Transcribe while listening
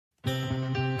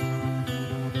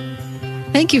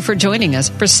Thank you for joining us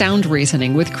for Sound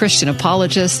Reasoning with Christian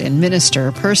apologist and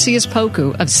minister Perseus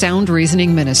Poku of Sound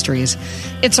Reasoning Ministries.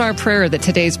 It's our prayer that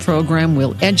today's program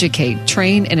will educate,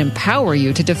 train, and empower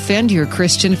you to defend your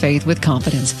Christian faith with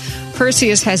confidence.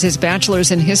 Perseus has his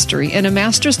bachelor's in history and a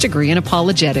master's degree in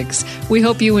apologetics. We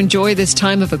hope you enjoy this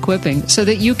time of equipping so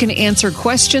that you can answer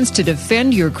questions to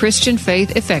defend your Christian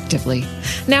faith effectively.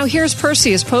 Now here's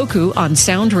Perseus Poku on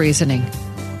Sound Reasoning.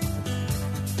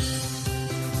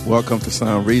 Welcome to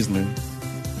Sound Reasoning.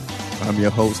 I'm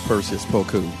your host, Perseus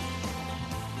Poku.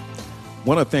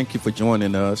 Want to thank you for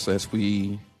joining us as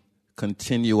we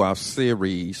continue our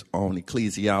series on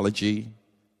ecclesiology,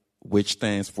 which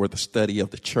stands for the study of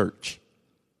the church.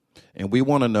 And we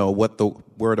want to know what the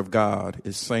Word of God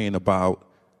is saying about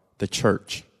the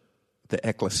church, the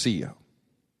ecclesia.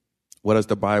 What does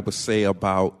the Bible say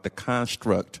about the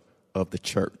construct of the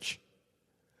church?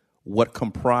 What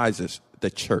comprises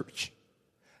the church?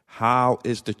 How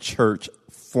is the church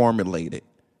formulated?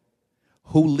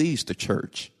 Who leads the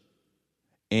church?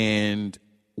 And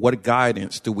what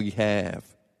guidance do we have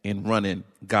in running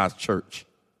God's church?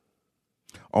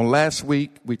 On last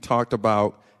week, we talked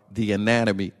about the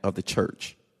anatomy of the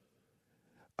church.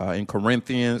 In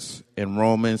Corinthians, in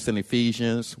Romans, and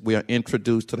Ephesians, we are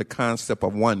introduced to the concept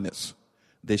of oneness,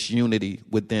 this unity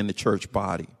within the church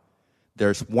body.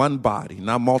 There's one body,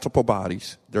 not multiple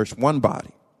bodies. There's one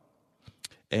body.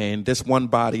 And this one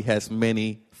body has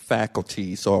many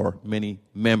faculties or many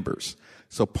members.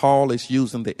 So Paul is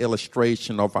using the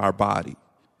illustration of our body.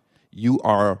 You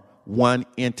are one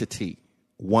entity,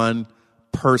 one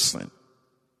person,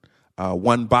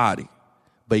 one body,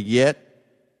 but yet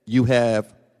you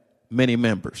have many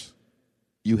members.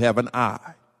 You have an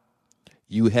eye.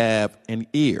 You have an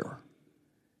ear.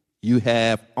 You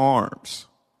have arms.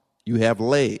 You have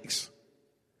legs.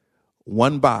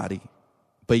 One body,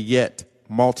 but yet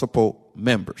multiple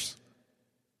members.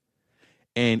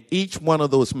 And each one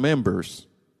of those members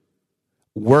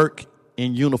work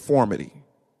in uniformity.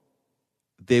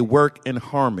 They work in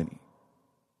harmony.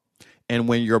 And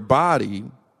when your body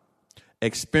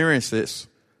experiences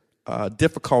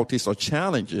difficulties or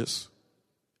challenges,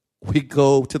 we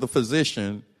go to the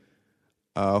physician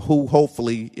who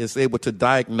hopefully is able to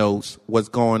diagnose what's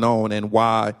going on and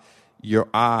why your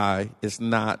eye is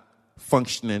not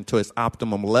functioning to its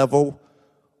optimum level,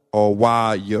 or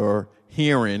why your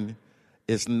hearing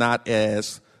is not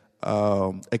as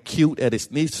acute as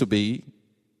it needs to be.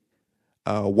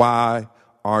 Why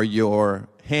are your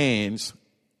hands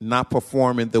not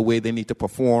performing the way they need to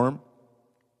perform?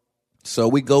 So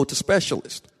we go to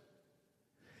specialists.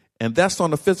 And that's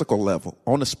on the physical level.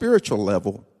 On the spiritual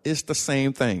level, it's the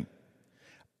same thing.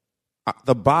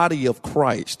 The body of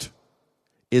Christ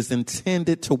is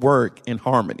intended to work in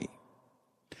harmony.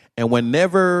 And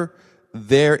whenever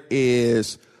there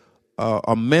is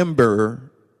a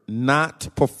member not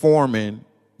performing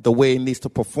the way it needs to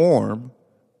perform,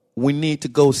 we need to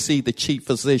go see the chief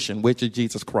physician, which is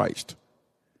Jesus Christ.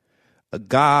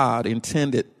 God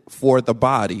intended for the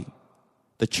body,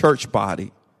 the church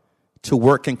body, to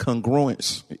work in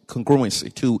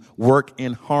congruency, to work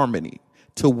in harmony,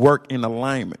 to work in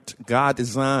alignment. God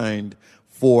designed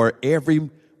for every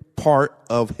part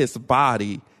of his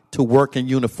body to work in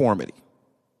uniformity.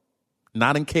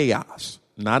 Not in chaos,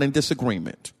 not in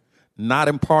disagreement, not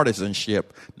in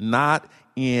partisanship, not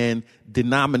in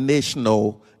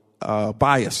denominational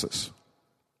biases.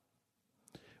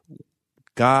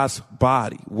 God's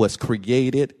body was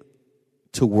created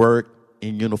to work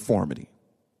in uniformity.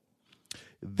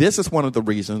 This is one of the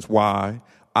reasons why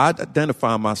I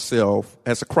identify myself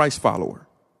as a Christ follower,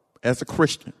 as a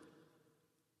Christian,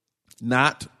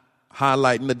 not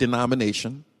highlighting the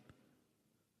denomination.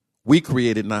 We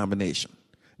created denomination.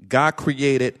 God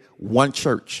created one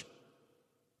church.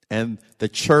 And the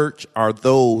church are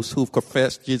those who've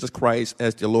confessed Jesus Christ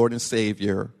as their Lord and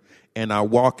Savior and are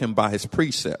walking by his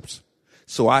precepts.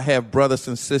 So I have brothers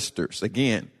and sisters,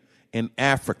 again, in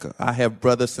Africa. I have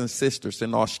brothers and sisters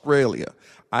in Australia.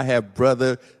 I have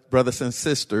brothers and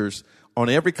sisters on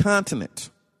every continent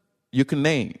you can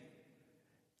name.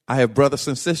 I have brothers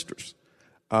and sisters.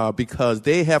 Because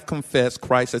they have confessed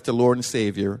Christ as the Lord and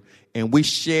Savior, and we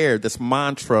share this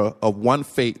mantra of one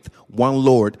faith, one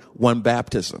Lord, one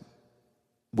baptism.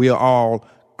 We are all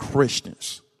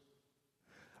Christians.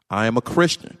 I am a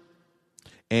Christian.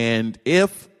 And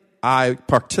if I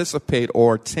participate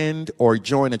or attend or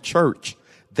join a church,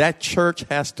 that church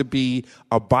has to be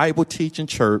a Bible teaching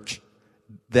church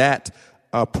that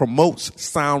promotes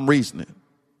sound reasoning.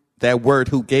 That word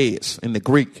hugeis in the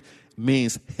Greek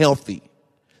means healthy.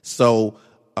 So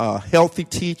healthy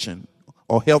teaching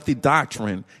or healthy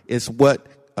doctrine is what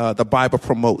the Bible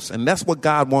promotes. And that's what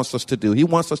God wants us to do. He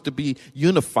wants us to be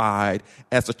unified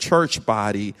as a church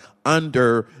body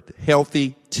under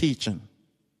healthy teaching.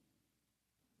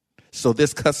 So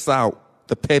this cuts out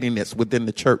the pettiness within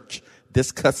the church.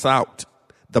 This cuts out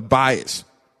the bias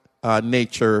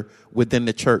nature within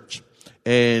the church.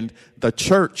 And the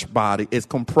church body is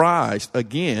comprised,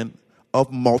 again,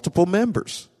 of multiple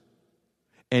members.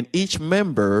 And each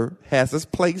member has its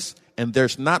place, and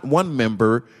there's not one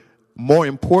member more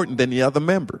important than the other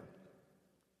member.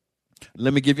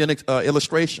 Let me give you an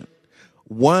illustration.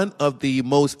 One of the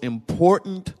most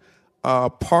important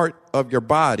part of your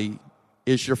body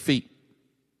is your feet.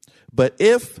 But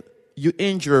if you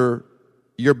injure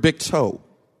your big toe,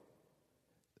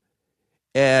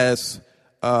 as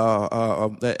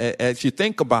you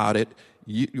think about it,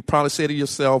 you probably say to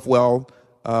yourself, well,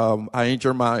 I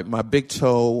injured my big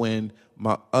toe and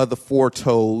my other 4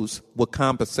 toes would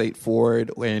compensate for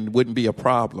it and wouldn't be a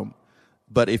problem.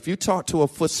 But if you talk to a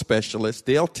foot specialist,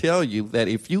 they'll tell you that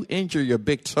if you injure your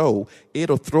big toe,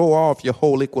 it'll throw off your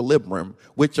whole equilibrium,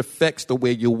 which affects the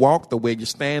way you walk, the way you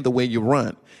stand, the way you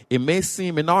run. It may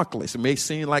seem innocuous. It may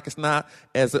seem like it's not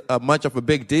as much of a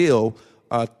big deal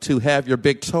to have your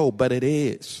big toe, but it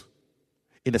is.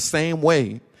 In the same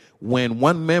way, when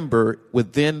one member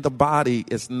within the body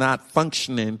is not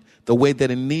functioning the way that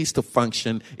it needs to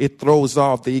function, it throws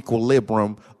off the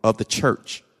equilibrium of the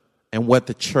church and what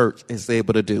the church is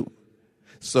able to do.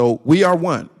 So we are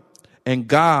one, and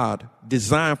God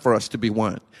designed for us to be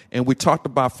one. And we talked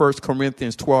about 1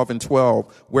 Corinthians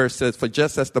 12:12, where it says, for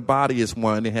just as the body is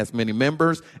one, it has many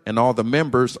members, and all the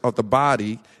members of the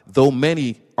body, though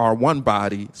many are one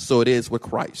body, so it is with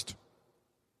Christ.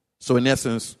 So in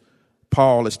essence,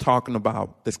 Paul is talking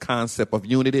about this concept of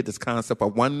unity, this concept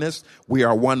of oneness. We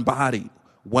are one body,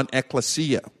 one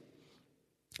ecclesia,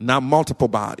 not multiple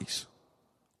bodies.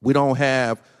 We don't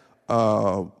have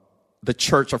the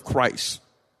church of Christ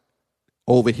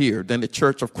over here, then the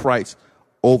church of Christ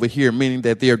over here, meaning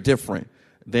that they're different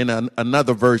than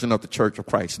another version of the church of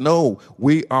Christ. No,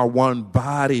 we are one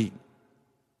body.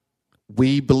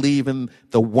 We believe in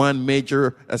the one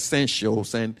major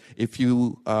essentials. And if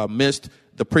you missed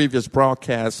the previous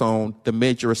broadcast on the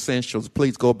major essentials,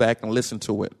 please go back and listen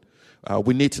to it.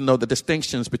 We need to know the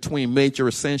distinctions between major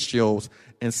essentials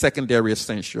and secondary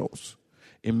essentials.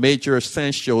 In major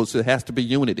essentials, it has to be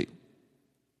unity.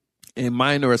 In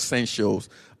minor essentials,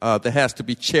 there has to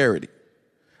be charity.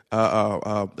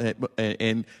 And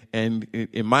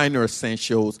in minor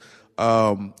essentials,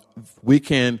 we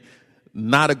can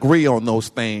not agree on those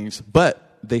things,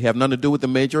 but they have nothing to do with the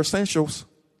major essentials.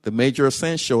 The major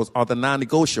essentials are the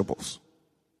non-negotiables.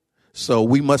 So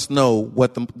we must know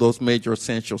what those major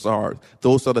essentials are.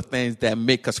 Those are the things that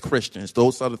make us Christians.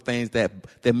 Those are the things that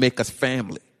make us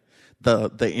family.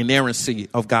 The inerrancy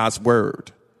of God's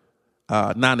word,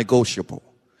 non-negotiable.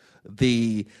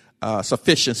 The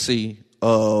sufficiency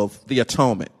of the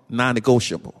atonement,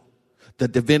 non-negotiable. The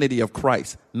divinity of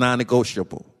Christ,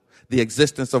 non-negotiable. The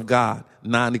existence of God,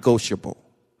 non-negotiable.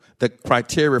 The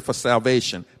criteria for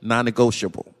salvation,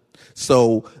 non-negotiable.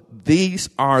 So these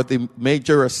are the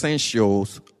major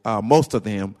essentials, most of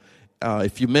them.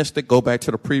 If you missed it, go back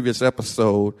to the previous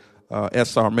episode,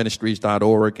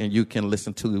 srministries.org, and you can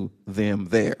listen to them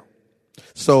there.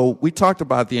 So we talked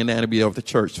about the anatomy of the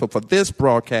church. So for this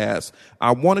broadcast,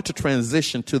 I wanted to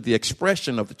transition to the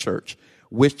expression of the church,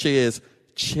 which is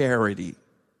charity,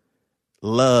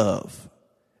 love,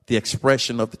 the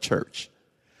expression of the church.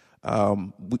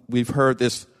 We've heard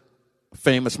this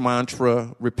famous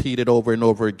mantra repeated over and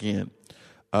over again.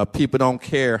 People don't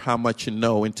care how much you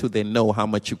know until they know how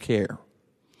much you care.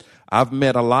 I've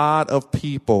met a lot of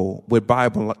people with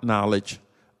Bible knowledge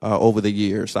over the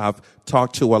years. I've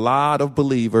talked to a lot of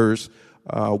believers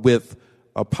with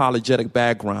apologetic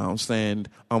backgrounds, and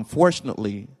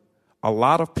unfortunately, a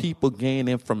lot of people gain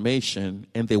information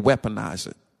and they weaponize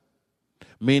it,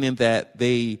 meaning that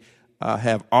they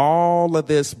have all of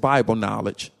this Bible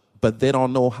knowledge, but they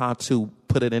don't know how to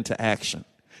put it into action.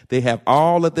 They have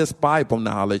all of this Bible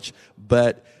knowledge,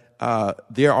 but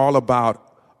they're all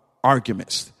about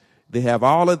arguments. They have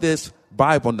all of this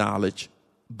Bible knowledge,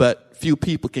 but few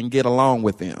people can get along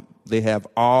with them. They have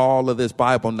all of this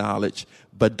Bible knowledge,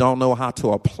 but don't know how to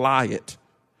apply it.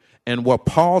 And what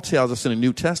Paul tells us in the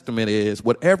New Testament is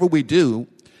whatever we do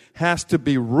has to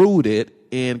be rooted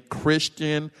in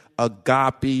Christian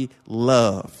agape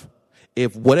love.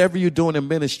 If whatever you're doing in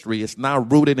ministry is not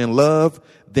rooted in love,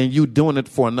 then you're doing it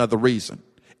for another reason,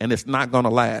 and it's not going to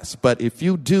last. But if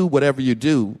you do whatever you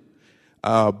do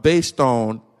based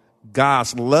on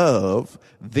God's love,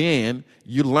 then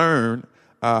you learn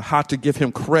how to give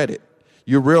him credit.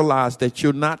 You realize that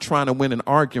you're not trying to win an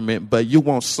argument, but you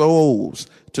want souls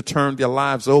to turn their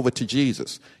lives over to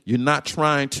Jesus. You're not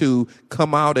trying to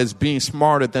come out as being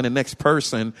smarter than the next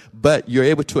person, but you're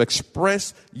able to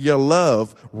express your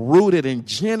love rooted in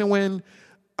genuine,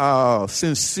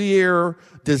 sincere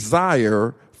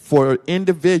desire for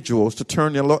individuals to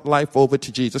turn their life over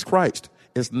to Jesus Christ.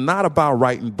 It's not about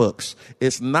writing books.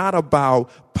 It's not about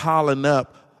piling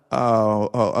up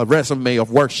a resume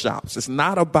of workshops. It's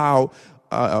not about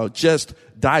just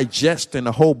digesting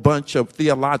a whole bunch of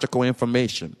theological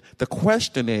information. The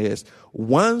question is,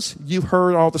 once you've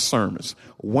heard all the sermons,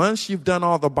 once you've done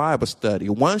all the Bible study,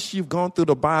 once you've gone through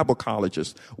the Bible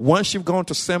colleges, once you've gone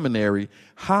to seminary,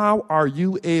 how are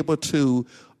you able to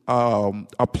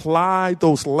apply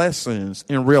those lessons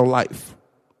in real life?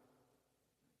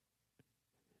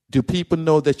 Do people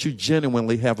know that you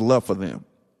genuinely have love for them?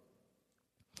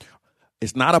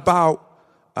 It's not about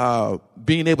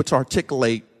being able to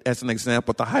articulate, as an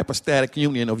example, the hypostatic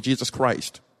union of Jesus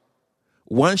Christ.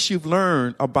 Once you've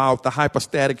learned about the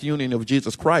hypostatic union of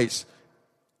Jesus Christ,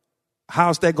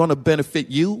 how's that going to benefit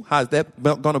you? How's that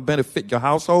going to benefit your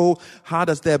household? How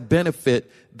does that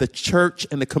benefit the church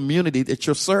and the community that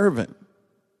you're serving?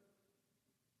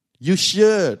 You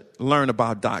should learn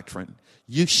about doctrine.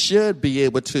 You should be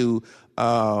able to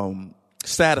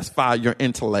satisfy your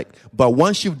intellect. But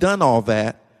once you've done all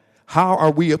that, how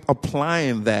are we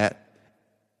applying that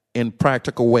in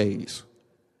practical ways?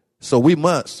 So we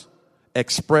must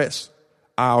express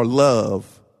our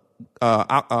love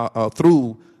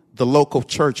through the local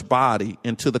church body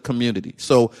into the community.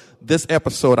 So this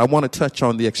episode, I want to touch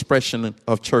on the expression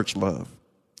of church love.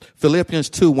 Philippians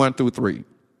 2:1-3.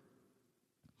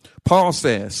 Paul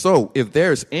says, so if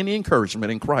there's any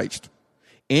encouragement in Christ,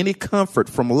 any comfort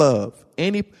from love,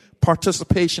 any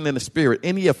participation in the Spirit,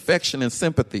 any affection and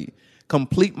sympathy,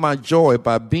 complete my joy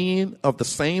by being of the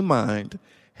same mind,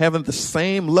 having the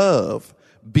same love,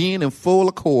 being in full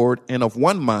accord and of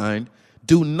one mind.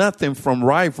 Do nothing from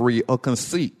rivalry or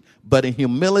conceit, but in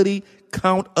humility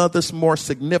count others more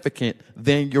significant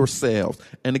than yourselves.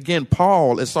 And again,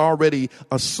 Paul is already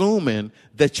assuming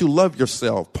that you love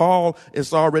yourself. Paul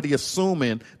is already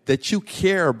assuming that you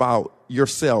care about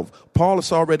yourself. Paul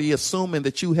is already assuming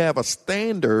that you have a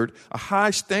standard, a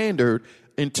high standard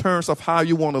in terms of how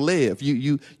you want to live.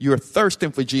 You're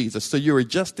thirsting for Jesus. So you're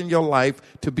adjusting your life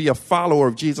to be a follower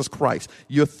of Jesus Christ.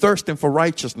 You're thirsting for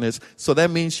righteousness. So that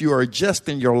means you are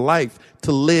adjusting your life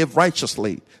to live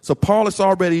righteously. So Paul is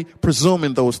already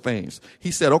presuming those things.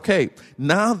 He said, okay,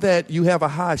 now that you have a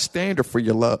high standard for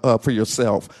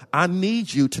yourself, I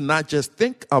need you to not just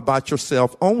think about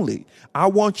yourself only. I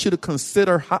want you to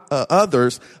consider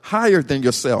others higher than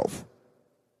yourself.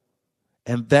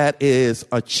 And that is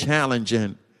a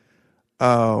challenging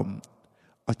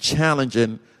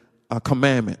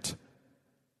commandment,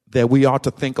 that we ought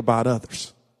to think about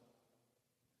others.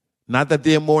 Not that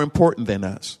they're more important than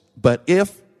us, but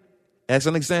if, as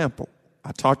an example,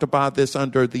 I talked about this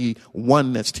under the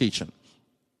oneness teaching,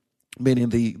 meaning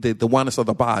the oneness of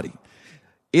the body.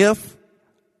 If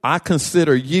I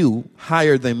consider you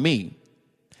higher than me,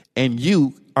 and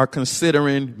you are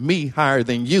considering me higher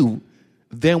than you,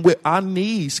 then our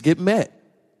needs get met.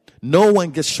 No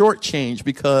one gets shortchanged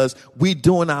because we're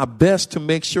doing our best to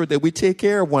make sure that we take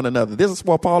care of one another. This is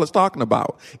what Paul is talking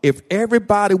about. If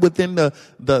everybody within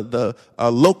the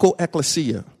local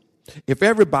ecclesia, if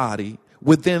everybody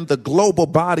within the global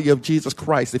body of Jesus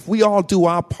Christ, if we all do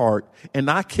our part and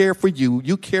I care for you,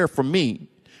 you care for me,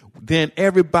 then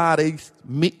everybody's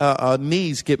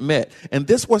needs get met. And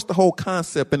this was the whole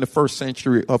concept in the first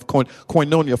century of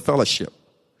koinonia fellowship.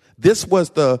 This was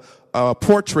the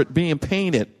portrait being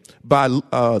painted by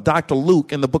Dr.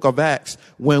 Luke in the book of Acts,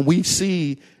 when we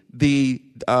see the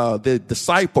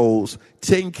disciples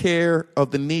taking care of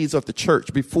the needs of the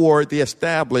church before they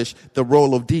established the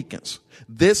role of deacons.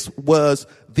 This was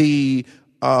the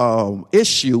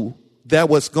issue that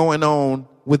was going on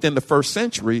within the first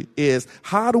century, is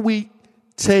how do we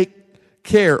take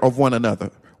care of one another?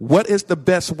 What is the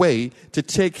best way to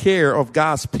take care of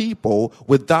God's people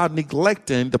without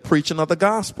neglecting the preaching of the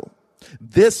gospel?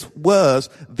 This was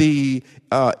the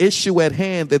issue at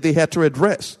hand that they had to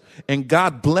address. And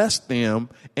God blessed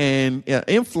them and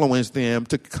influenced them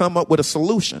to come up with a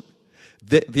solution.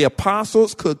 The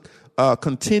apostles could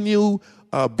continue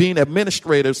being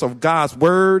administrators of God's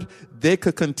word. They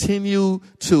could continue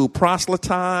to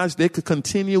proselytize. They could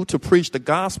continue to preach the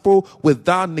gospel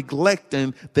without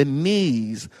neglecting the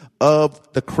needs of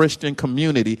the Christian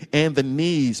community and the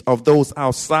needs of those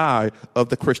outside of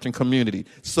the Christian community.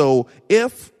 So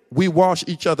if we wash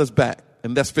each other's back,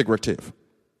 and that's figurative,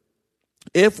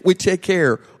 if we take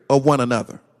care of one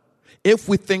another, if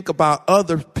we think about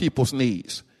other people's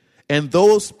needs, and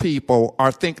those people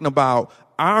are thinking about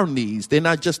our needs, they're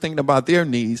not just thinking about their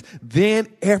needs, then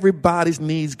everybody's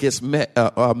needs gets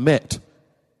met.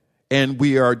 And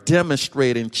we are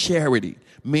demonstrating charity,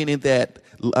 meaning that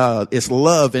it's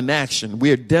love in action.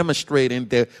 We are demonstrating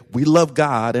that we love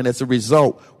God, and as a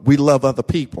result, we love other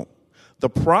people. The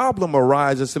problem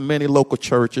arises in many local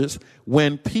churches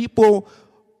when people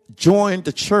join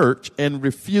the church and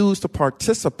refuse to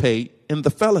participate in the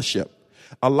fellowship.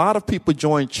 A lot of people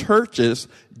join churches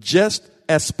just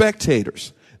as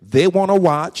spectators. They want to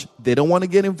watch, they don't want to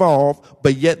get involved,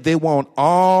 but yet they want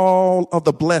all of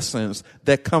the blessings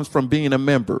that comes from being a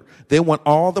member. They want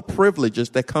all the privileges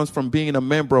that comes from being a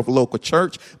member of a local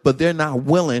church, but they're not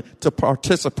willing to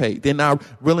participate. They're not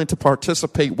willing to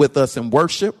participate with us in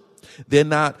worship. They're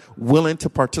not willing to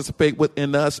participate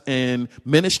within us in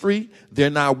ministry. They're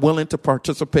not willing to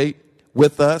participate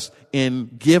with us in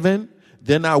giving.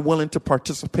 They're not willing to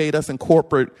participate us in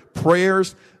corporate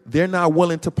prayers. They're not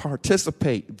willing to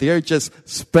participate. They're just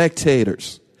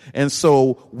spectators. And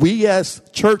so we as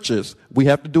churches, we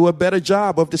have to do a better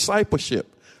job of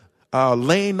discipleship,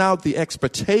 laying out the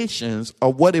expectations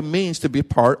of what it means to be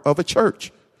part of a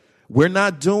church. We're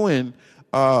not doing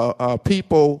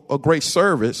people a great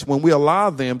service when we allow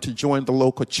them to join the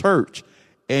local church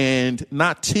and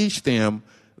not teach them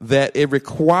that it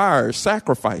requires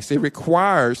sacrifice. It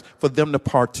requires for them to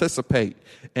participate.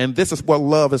 And this is what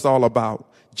love is all about.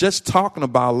 Just talking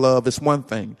about love is one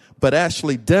thing, but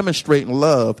actually demonstrating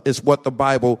love is what the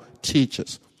Bible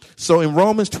teaches. So in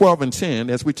Romans 12:10,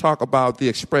 as we talk about the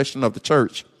expression of the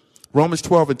church, Romans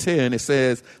 12:10, it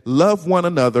says, love one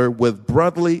another with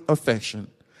brotherly affection.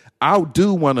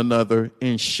 Outdo one another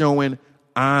in showing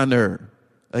honor.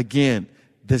 Again,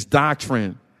 this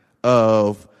doctrine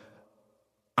of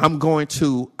I'm going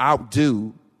to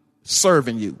outdo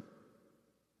serving you.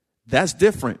 That's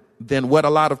different than what a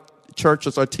lot of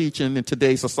churches are teaching in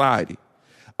today's society.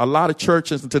 A lot of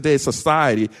churches in today's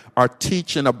society are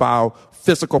teaching about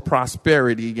physical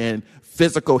prosperity and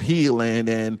physical healing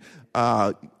and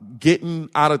getting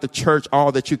out of the church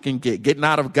all that you can get, getting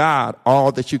out of God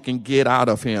all that you can get out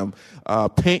of him,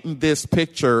 painting this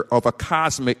picture of a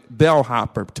cosmic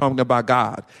bellhopper talking about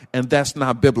God, and that's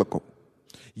not biblical.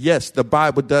 Yes, the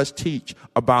Bible does teach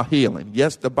about healing.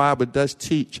 Yes, the Bible does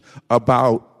teach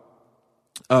about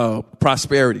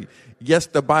prosperity. Yes,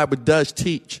 the Bible does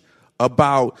teach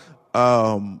about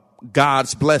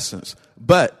God's blessings,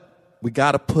 but we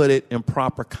got to put it in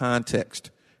proper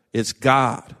context. It's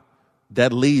God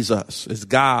that leads us. It's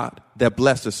God that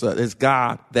blesses us. It's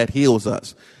God that heals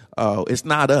us. It's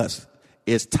not us.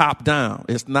 It's top down.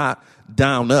 It's not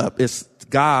down up. It's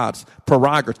God's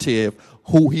prerogative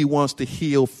who he wants to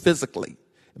heal physically.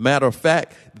 Matter of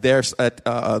fact, there's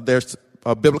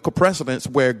a biblical precedence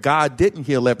where God didn't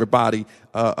heal everybody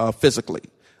physically.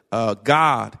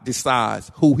 God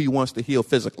decides who he wants to heal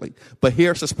physically. But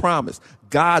here's his promise.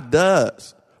 God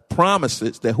does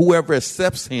promises that whoever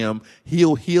accepts him,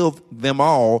 he'll heal them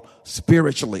all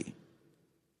spiritually.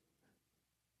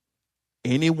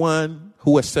 Anyone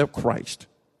who accepts Christ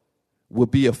will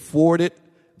be afforded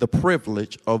the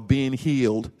privilege of being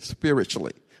healed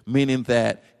spiritually, meaning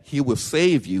that he will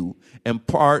save you. And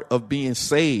part of being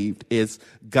saved is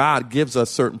God gives us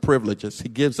certain privileges. He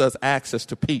gives us access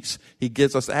to peace. He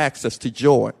gives us access to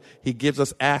joy. He gives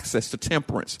us access to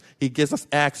temperance. He gives us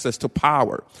access to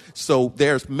power. So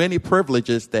there's many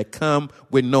privileges that come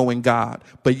with knowing God,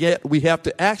 but yet we have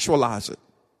to actualize it.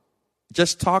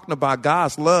 Just talking about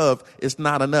God's love is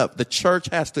not enough. The church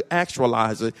has to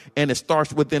actualize it, and it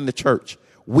starts within the church.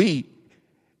 We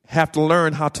have to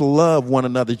learn how to love one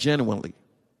another genuinely.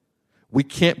 We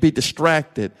can't be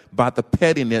distracted by the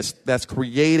pettiness that's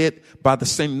created by the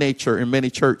sin nature in many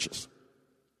churches.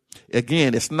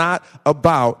 Again, it's not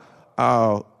about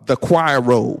the choir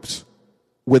robes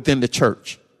within the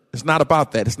church. It's not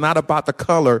about that. It's not about the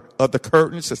color of the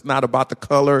curtains. It's not about the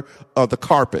color of the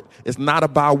carpet. It's not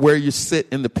about where you sit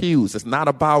in the pews. It's not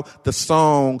about the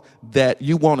song that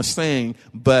you want to sing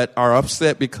but are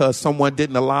upset because someone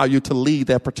didn't allow you to lead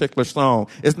that particular song.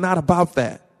 It's not about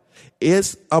that.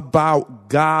 It's about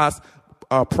God's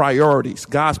priorities,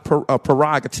 God's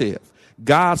prerogative.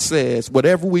 God says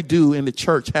whatever we do in the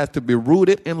church has to be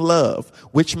rooted in love,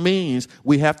 which means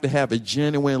we have to have a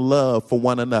genuine love for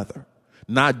one another,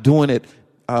 not doing it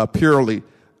purely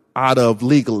out of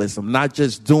legalism, not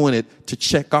just doing it to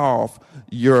check off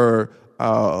your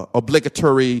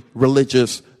obligatory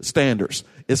religious standards.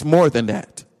 It's more than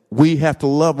that. We have to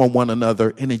love on one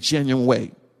another in a genuine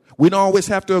way. We don't always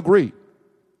have to agree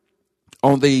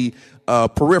on the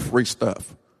periphery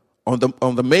stuff, On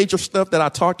the major stuff that I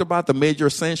talked about, the major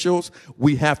essentials,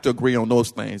 we have to agree on those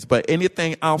things. But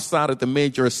anything outside of the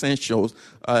major essentials,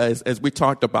 as we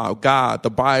talked about, God,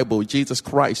 the Bible, Jesus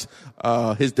Christ,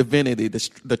 his divinity,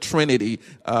 the Trinity,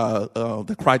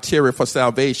 the criteria for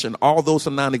salvation, all those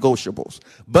are non-negotiables.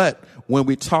 But when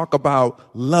we talk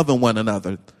about loving one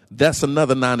another, that's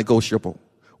another non-negotiable.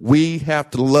 We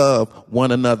have to love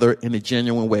one another in a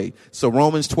genuine way. So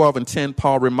Romans 12:10,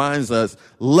 Paul reminds us,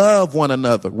 love one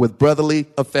another with brotherly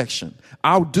affection.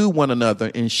 Outdo one another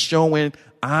in showing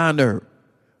honor.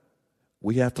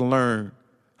 We have to learn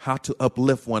how to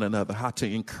uplift one another, how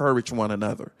to encourage one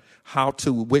another, how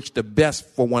to wish the best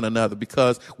for one another,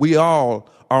 because we all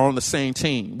are on the same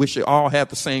team. We should all have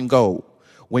the same goal.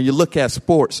 When you look at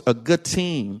sports, a good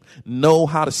team know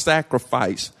how to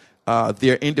sacrifice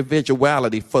their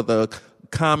individuality for the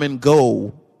common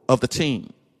goal of the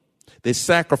team. They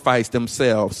sacrifice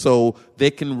themselves so they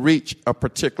can reach a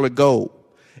particular goal.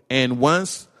 And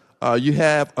once you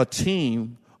have a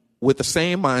team with the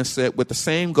same mindset, with the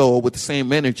same goal, with the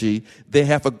same energy, they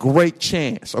have a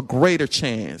greater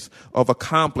chance of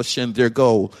accomplishing their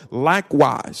goal.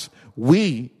 Likewise,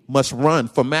 we must run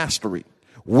for mastery.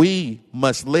 We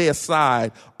must lay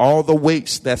aside all the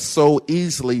weights that so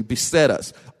easily beset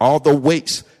us, all the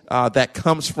weights that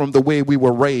comes from the way we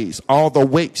were raised, all the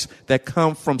weights that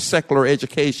come from secular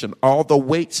education, all the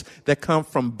weights that come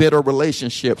from bitter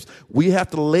relationships. We have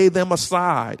to lay them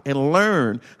aside and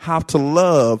learn how to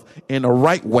love in a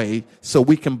right way so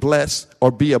we can bless or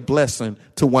be a blessing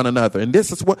to one another. And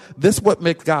this is what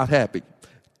makes God happy.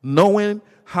 Knowing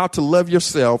how to love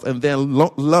yourself and then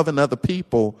loving other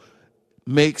people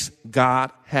makes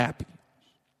God happy.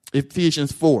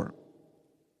 Ephesians 4,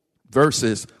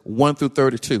 verses 1 through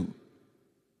 32.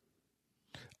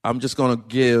 I'm just going to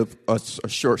give a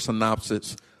short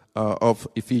synopsis of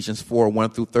Ephesians 4, 1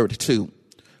 through 32.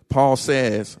 Paul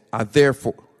says, I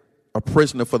therefore, a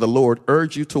prisoner for the Lord,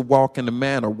 urge you to walk in a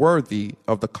manner worthy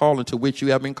of the calling to which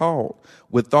you have been called,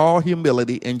 with all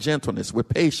humility and gentleness, with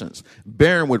patience,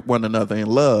 bearing with one another in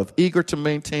love, eager to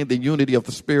maintain the unity of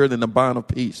the Spirit in the bond of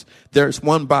peace. There is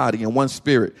one body and one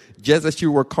Spirit, just as you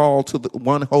were called to the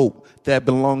one hope that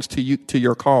belongs to you, to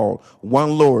your call,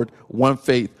 one Lord, one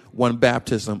faith, one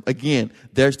baptism. Again,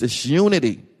 there's this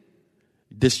unity,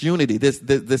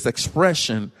 this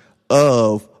expression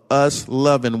of us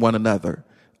loving one another.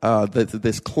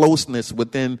 This closeness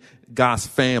within God's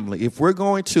family. If we're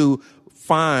going to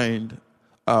find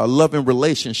loving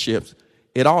relationships,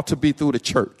 it ought to be through the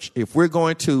church. If we're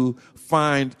going to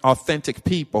find authentic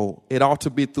people, it ought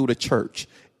to be through the church.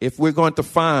 If we're going to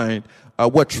find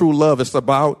what true love is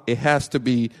about, it has to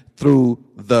be through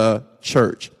the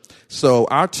church. So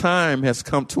our time has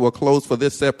come to a close for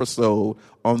this episode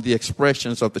on the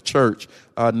expressions of the church.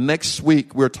 Next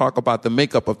week, we'll talk about the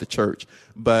makeup of the church.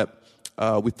 But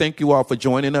we thank you all for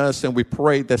joining us, and we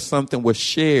pray that something was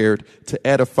shared to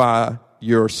edify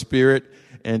your spirit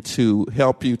and to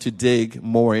help you to dig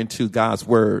more into God's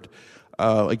word.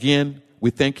 Again,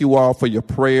 we thank you all for your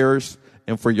prayers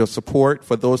and for your support.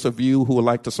 For those of you who would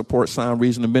like to support Sound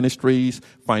Reasoning Ministries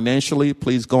financially,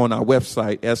 please go on our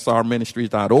website,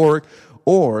 srministries.org,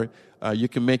 or you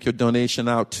can make your donation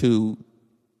out to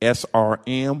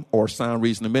SRM or Sound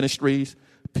Reasoning Ministries,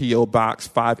 P.O. Box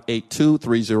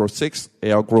 582-306,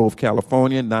 Elk Grove,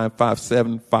 California,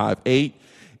 95758.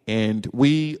 And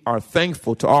we are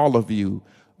thankful to all of you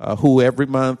who every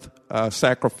month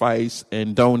sacrifice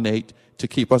and donate to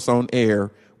keep us on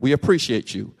air. We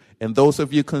appreciate you. And those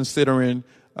of you considering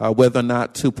whether or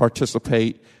not to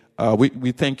participate,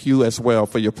 we thank you as well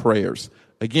for your prayers.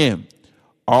 Again,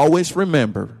 always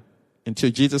remember,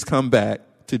 until Jesus come back,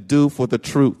 to do for the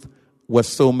truth what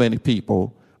so many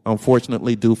people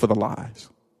unfortunately do for the lies.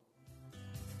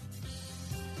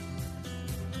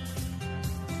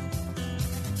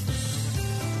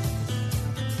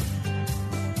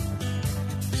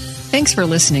 Thanks for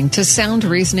listening to Sound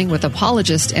Reasoning with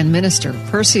apologist and minister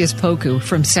Perseus Poku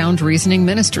from Sound Reasoning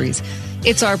Ministries.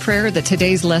 It's our prayer that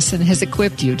today's lesson has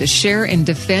equipped you to share and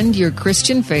defend your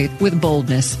Christian faith with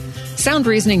boldness. Sound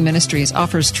Reasoning Ministries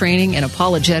offers training in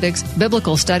apologetics,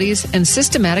 biblical studies, and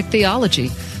systematic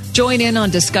theology. Join in on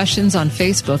discussions on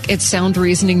Facebook at Sound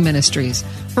Reasoning Ministries.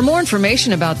 For more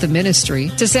information about the ministry,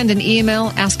 to send an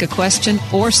email, ask a question,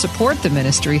 or support the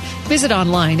ministry, visit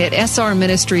online at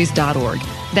srministries.org.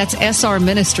 That's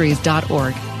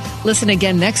srministries.org. Listen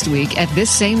again next week at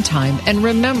this same time. And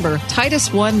remember, Titus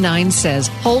 1:9 says,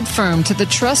 hold firm to the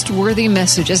trustworthy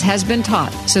message as has been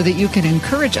taught, so that you can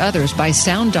encourage others by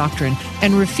sound doctrine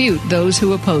and refute those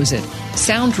who oppose it.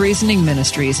 Sound Reasoning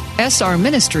Ministries,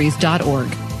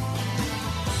 srministries.org.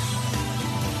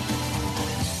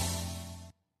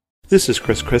 This is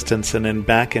Chris Christensen, and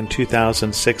back in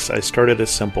 2006 I started a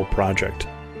simple project.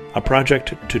 A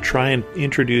project to try and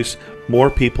introduce more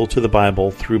people to the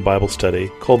Bible through Bible study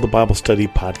called the Bible Study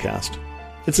Podcast.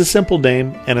 It's a simple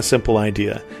name and a simple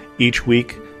idea. Each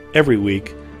week, every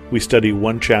week, we study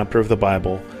one chapter of the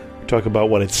Bible, talk about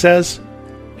what it says,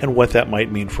 and what that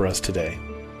might mean for us today.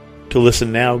 To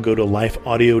listen now, go to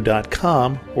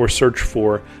lifeaudio.com or search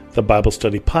for the Bible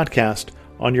Study Podcast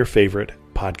on your favorite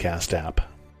podcast app.